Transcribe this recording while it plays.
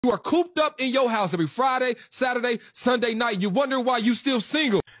You are cooped up in your house every Friday, Saturday, Sunday night. You wonder why you still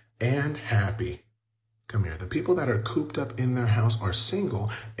single. And happy. Come here. The people that are cooped up in their house are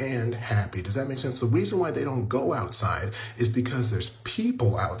single and happy. Does that make sense? The reason why they don't go outside is because there's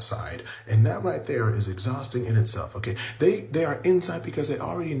people outside. And that right there is exhausting in itself. Okay. They are inside because they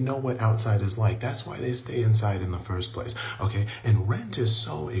already know what outside is like. That's why they stay inside in the first place. Okay. And rent is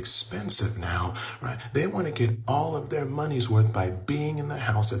so expensive now, right? They want to get all of their money's worth by being in the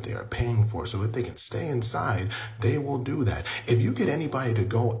house that they are paying for. So if they can stay inside, they will do that. If you get anybody to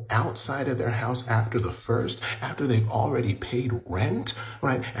go outside of their house after they've already paid rent,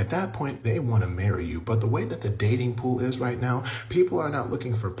 right? At that point, they want to marry you. But the way that the dating pool is right now, people are not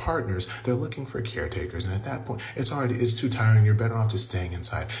looking for partners. They're looking for caretakers. And at that point, it's too tiring. You're better off just staying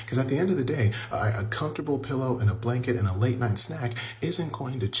inside. Because at the end of the day, a comfortable pillow and a blanket and a late night snack isn't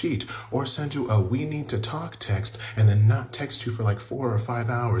going to cheat or send you a "we need to talk" text and then not text you for like 4 or 5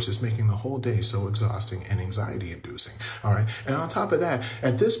 hours, just making the whole day so exhausting and anxiety inducing. All right. And on top of that,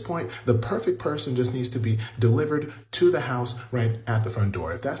 at this point, the perfect person just needs to be delivered to the house right at the front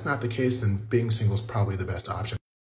door. If that's not the case, then being single is probably the best option.